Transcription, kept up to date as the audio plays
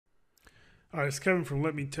Hi, it's Kevin from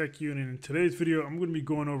Let Me Tech You, and in today's video, I'm going to be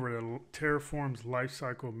going over Terraform's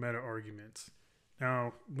lifecycle meta arguments.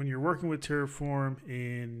 Now, when you're working with Terraform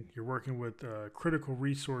and you're working with critical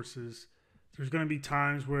resources, there's going to be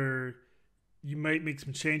times where you might make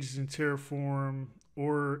some changes in Terraform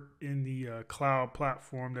or in the cloud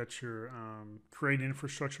platform that you're creating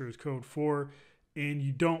infrastructure as code for, and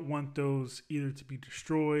you don't want those either to be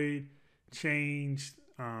destroyed, changed,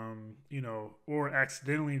 or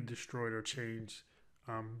accidentally destroyed or changed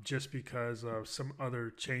just because of some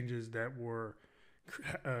other changes that were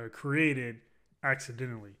created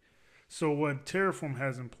accidentally. So what Terraform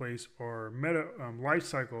has in place are meta life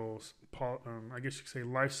cycles. I guess you could say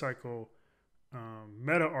life cycle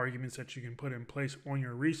meta arguments that you can put in place on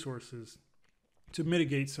your resources to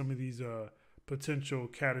mitigate some of these potential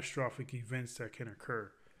catastrophic events that can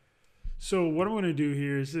occur. So what I'm going to do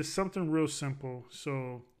here is just something real simple.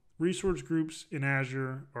 So resource groups in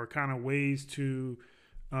Azure are kind of ways to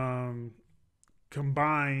um,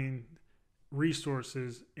 combine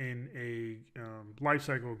resources in a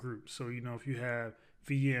lifecycle group. So if you have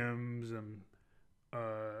VMs and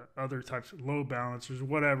other types of load balancers,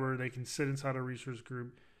 whatever, they can sit inside a resource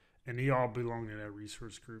group, and they all belong to that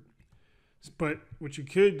resource group. But what you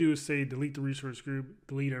could do is say delete the resource group,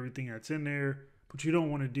 delete everything that's in there, but you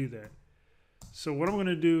don't want to do that. So what I'm going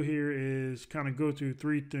to do here is kind of go through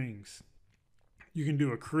three things. You can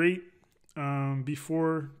do a create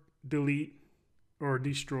before delete or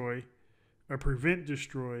destroy, a prevent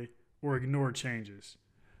destroy, or ignore changes.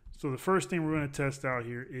 So the first thing we're going to test out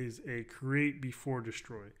here is a create before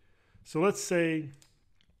destroy. So let's say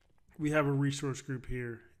we have a resource group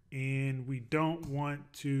here and we don't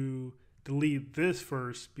want to delete this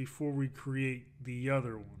first before we create the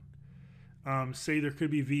other one. Say there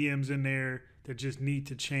could be VMs in there that just need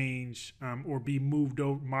to change or be moved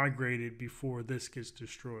over, migrated before this gets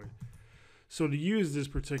destroyed. So to use this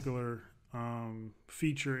particular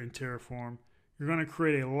feature in Terraform, you're going to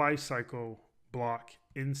create a lifecycle block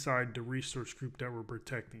inside the resource group that we're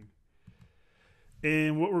protecting.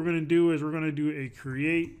 And what we're going to do is we're going to do a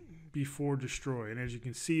create before destroy. And as you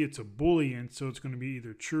can see, it's a Boolean, so it's going to be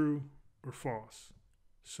either true or false.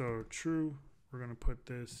 So true, we're going to put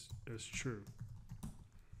this as true.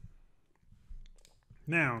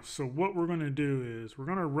 Now, so what we're going to do is we're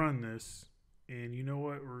going to run this, and you know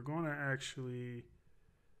what? We're going to actually,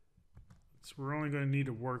 so we're only going to need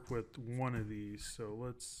to work with one of these. So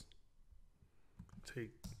let's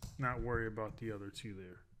not worry about the other two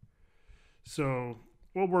there. So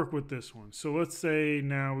we'll work with this one. So let's say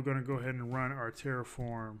now we're going to go ahead and run our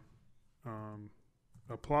Terraform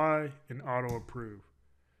apply and auto approve.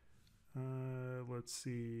 Let's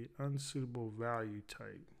see, unsuitable value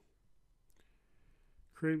type.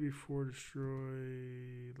 Create before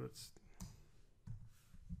destroy. Let's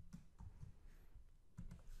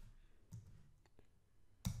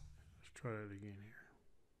try that again here.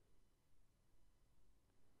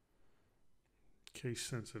 Case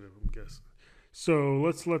sensitive, I'm guessing. So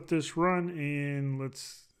let's let this run, and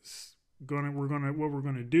what we're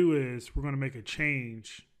gonna do is we're gonna make a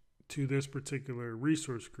change to this particular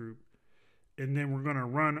resource group, and then we're gonna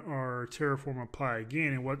run our Terraform apply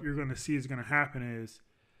again. And what you're gonna see is gonna happen is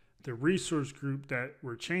the resource group that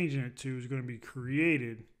we're changing it to is going to be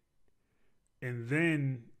created, and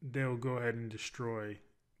then they'll go ahead and destroy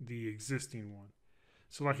the existing one.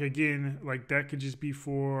 So like again, like that could just be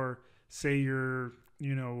for, say you're,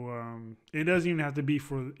 it doesn't even have to be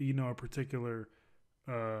for, a particular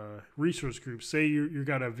resource group. Say you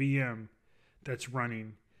got a VM that's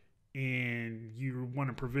running and you want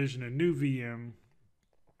to provision a new VM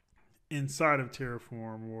inside of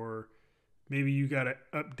Terraform, or maybe you got to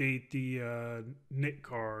update the NIC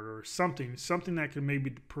card or something that could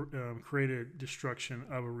maybe create a destruction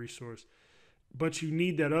of a resource. But you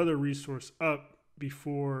need that other resource up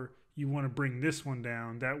before you want to bring this one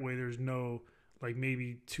down. That way there's no, like,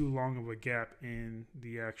 maybe too long of a gap in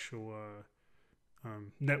the actual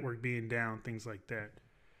network being down, things like that.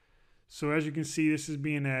 So as you can see, this is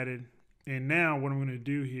being added. And now what I'm going to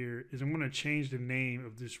do here is I'm going to change the name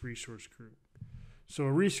of this resource group. So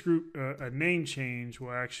a name change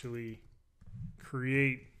will actually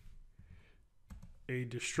create a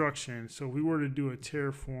destruction. So if we were to do a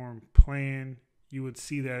Terraform plan, you would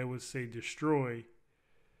see that it would say destroy.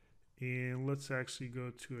 And let's actually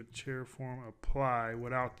go to a Terraform apply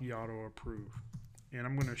without the auto approve. And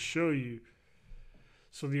I'm going to show you.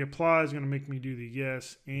 So the apply is going to make me do the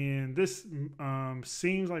yes. And this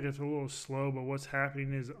seems like it's a little slow, but what's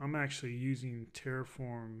happening is I'm actually using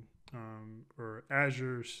Terraform or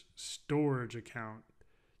Azure's storage account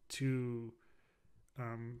to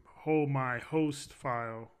hold my host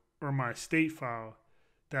file or my state file.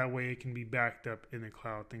 That way it can be backed up in the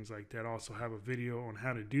cloud, things like that. I also have a video on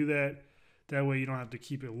how to do that. That way you don't have to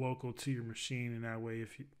keep it local to your machine, and that way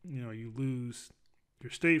if you lose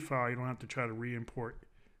your state file, you don't have to try to re-import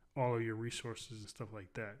all of your resources and stuff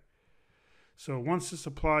like that. So once the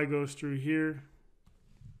supply goes through here,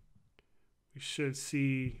 we should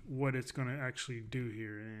see what it's going to actually do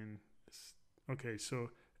here. And okay, so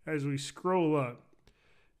as we scroll up,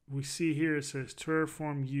 we see here it says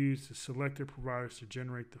Terraform used the selected providers to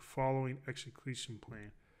generate the following execution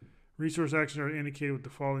plan. Resource actions are indicated with the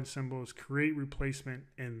following symbols: create, replacement,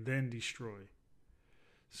 and then destroy.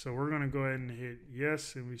 So we're going to go ahead and hit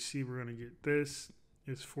yes, and we see we're going to get this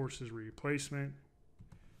is forces replacement.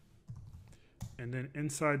 And then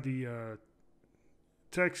inside the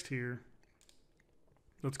text here,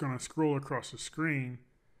 that's going to scroll across the screen.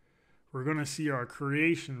 We're going to see our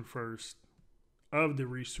creation first of the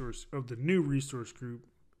resource, of the new resource group,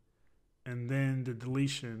 and then the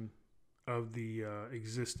deletion of the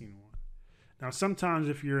existing one. Now, sometimes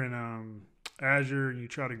if you're in Azure and you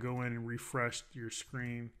try to go in and refresh your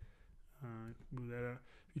screen, move that up.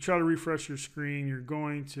 If you try to refresh your screen, you're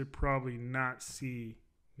going to probably not see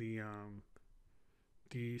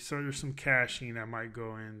so there's some caching that might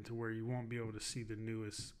go in to where you won't be able to see the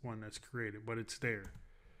newest one that's created, but it's there.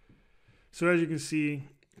 So as you can see,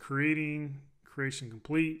 creation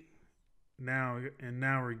complete. Now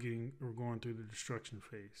we're going through the destruction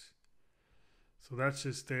phase. So that's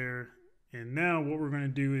just there. And now what we're going to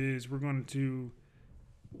do is we're going to,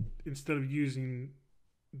 instead of using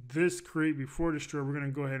this create before destroy, we're going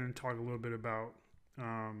to go ahead and talk a little bit about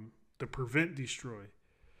the prevent destroy.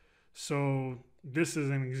 So this is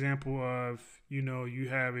an example of, you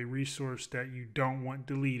have a resource that you don't want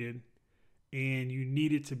deleted, and you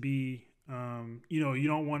need it to be, you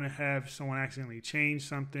don't want to have someone accidentally change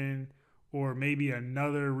something, or maybe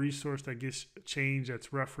another resource that gets changed that's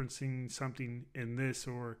referencing something in this,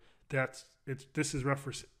 or this is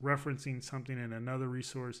referencing something in another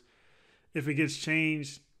resource. If it gets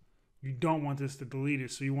changed, you don't want this to delete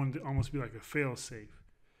it, so you want it to almost be like a fail safe.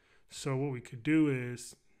 So what we could do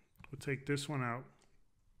is we'll take this one out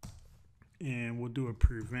and we'll do a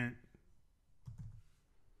prevent.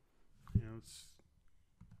 Let's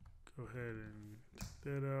go ahead and take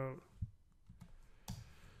that out.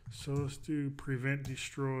 So let's do prevent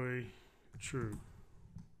destroy true.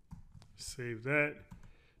 Save that.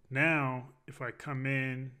 Now, if I come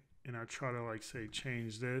in and I try to say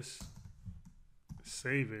change this,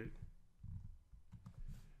 save it,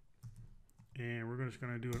 and we're just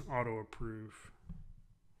going to do an auto approve.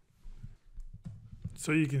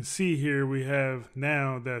 So you can see here we have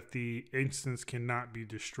now that the instance cannot be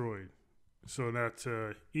destroyed. So that's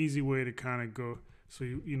an easy way to kind of go. So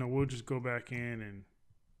we'll just go back in and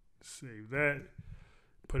save that,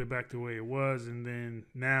 put it back the way it was, and then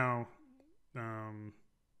now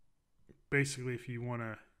basically if you want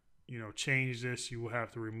to change this, you will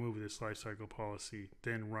have to remove this lifecycle policy,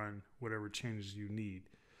 then run whatever changes you need.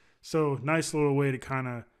 So nice little way to kind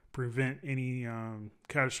of prevent any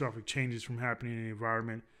catastrophic changes from happening in the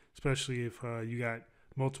environment, especially if you got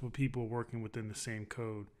multiple people working within the same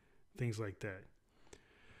code, things like that.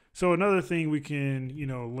 So another thing we can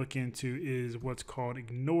look into is what's called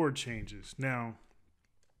ignore changes. Now,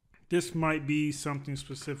 this might be something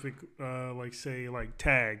specific, like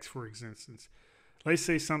tags, for instance. Let's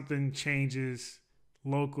say something changes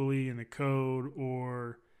locally in the code,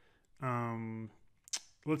 or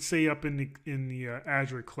let's say up in the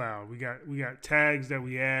Azure cloud, we got tags that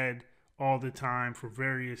we add all the time for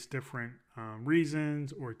various different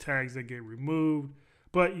reasons, or tags that get removed.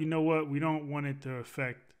 But you know what? We don't want it to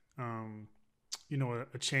affect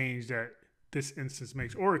a change that this instance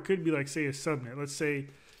makes. Or it could be like, say, a subnet. Let's say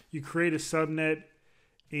you create a subnet,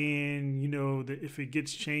 and if it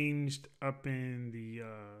gets changed up in the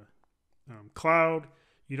cloud,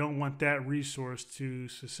 you don't want that resource to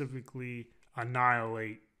specifically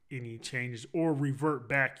annihilate any changes or revert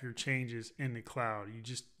back your changes in the cloud.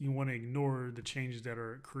 You want to ignore the changes that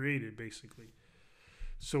are created, basically.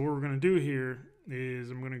 So what we're going to do here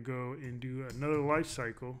is I'm going to go and do another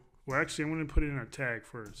lifecycle. Well, actually, I'm going to put it in a tag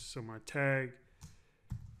first. So my tag,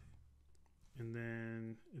 and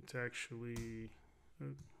then it's actually,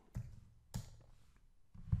 and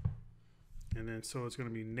then so it's going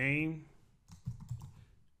to be name,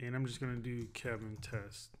 and I'm just going to do Kevin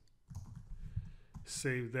test.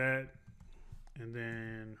 Save that, and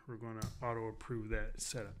then we're going to auto approve that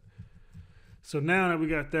setup. So now that we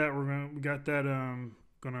got that,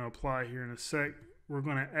 going to apply here in a sec. We're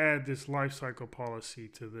going to add this lifecycle policy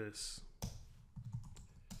to this,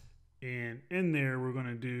 and in there we're going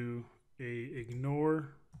to do a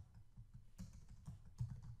ignore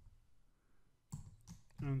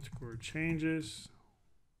underscore changes,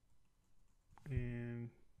 and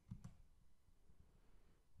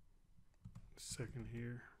second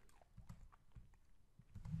here.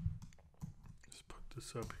 Let's put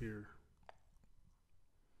this up here.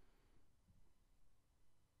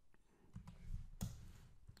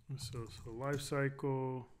 So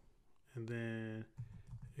lifecycle, and then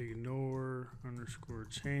ignore underscore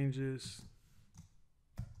changes.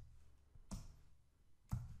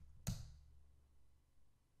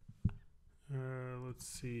 Let's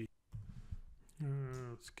see.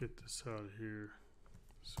 Let's get this out of here.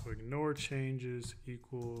 So ignore changes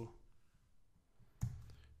equal.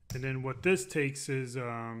 And then what this takes is, it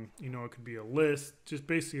could be a list, just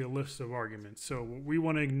basically a list of arguments. So what we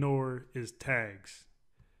want to ignore is tags.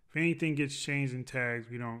 If anything gets changed in tags,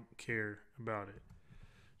 we don't care about it.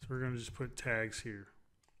 So we're going to just put tags here.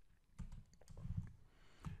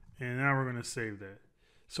 And now we're going to save that.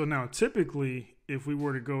 So now typically, if we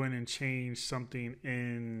were to go in and change something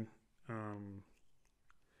in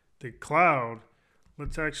the cloud,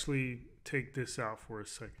 let's actually take this out for a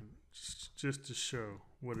second, just to show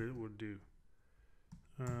what it would do.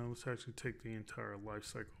 Let's actually take the entire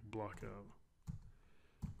lifecycle block out.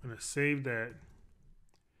 I'm going to save that.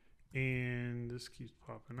 And this keeps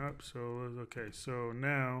popping up. So, okay. So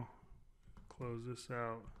now, close this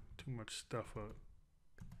out. Too much stuff up.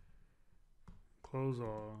 Close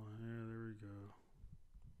all. Yeah, there we go.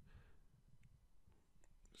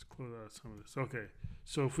 Let's close out some of this. Okay.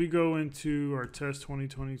 So if we go into our test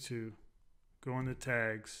 2022, go into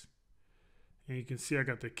tags, and you can see I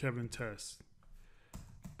got the Kevin test.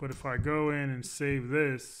 But if I go in and save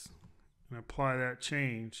this and apply that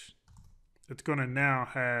change, it's going to now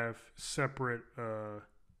have separate, so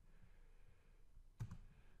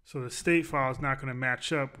the state file is not going to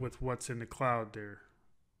match up with what's in the cloud there.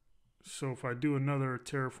 So if I do another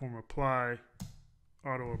terraform apply,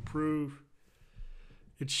 auto approve,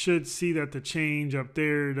 it should see that the change up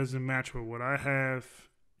there doesn't match with what I have,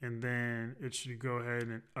 and then it should go ahead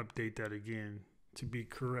and update that again to be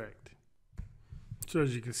correct. So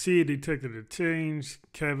as you can see, it detected a change.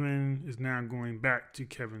 Kevin is now going back to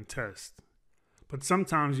Kevin test. But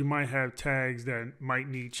sometimes you might have tags that might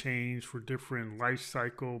need change for different life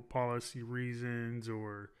cycle policy reasons,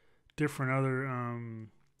 or different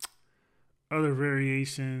other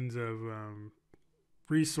variations of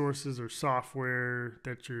resources or software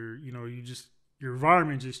that your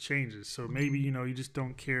environment just changes. So maybe you just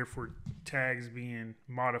don't care for tags being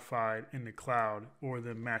modified in the cloud or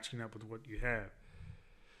them matching up with what you have.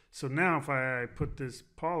 So now if I put this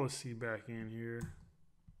policy back in here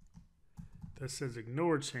that says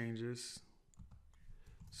ignore changes.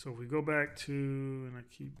 So if we go back to, and I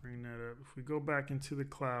keep bringing that up, if we go back into the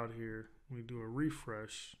cloud here, we do a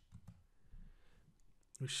refresh,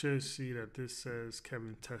 we should see that this says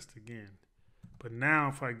Kevin test again. But now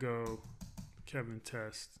if I go Kevin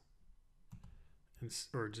test,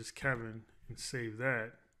 or just Kevin, and save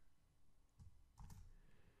that,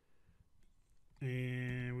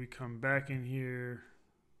 and we come back in here,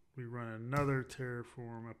 we run another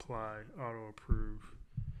terraform apply, auto approve,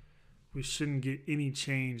 we shouldn't get any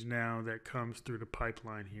change now that comes through the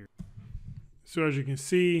pipeline here. So as you can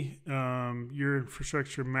see, your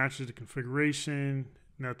infrastructure matches the configuration.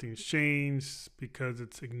 Nothing's changed because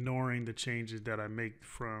it's ignoring the changes that I make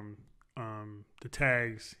from the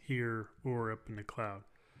tags here or up in the cloud.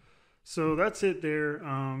 So that's it there.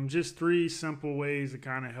 Just 3 simple ways to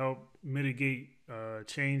kind of help mitigate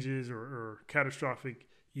changes or catastrophic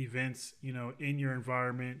events, in your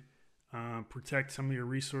environment, protect some of your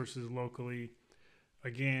resources locally.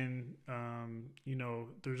 Again,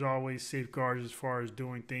 there's always safeguards as far as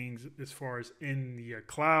doing things as far as in the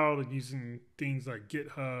cloud, using things like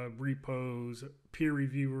GitHub, repos, peer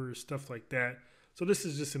reviewers, stuff like that. So this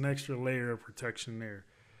is just an extra layer of protection there.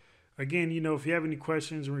 Again, if you have any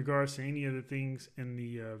questions in regards to any of the things in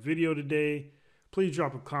the video today, please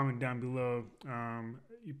drop a comment down below.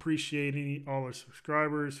 Appreciate all our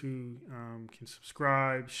subscribers who can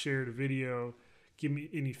subscribe, share the video, give me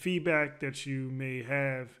any feedback that you may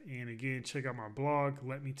have. And again, check out my blog,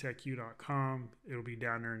 letmetechyou.com. It'll be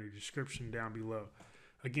down there in the description down below.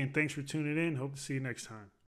 Again, thanks for tuning in. Hope to see you next time.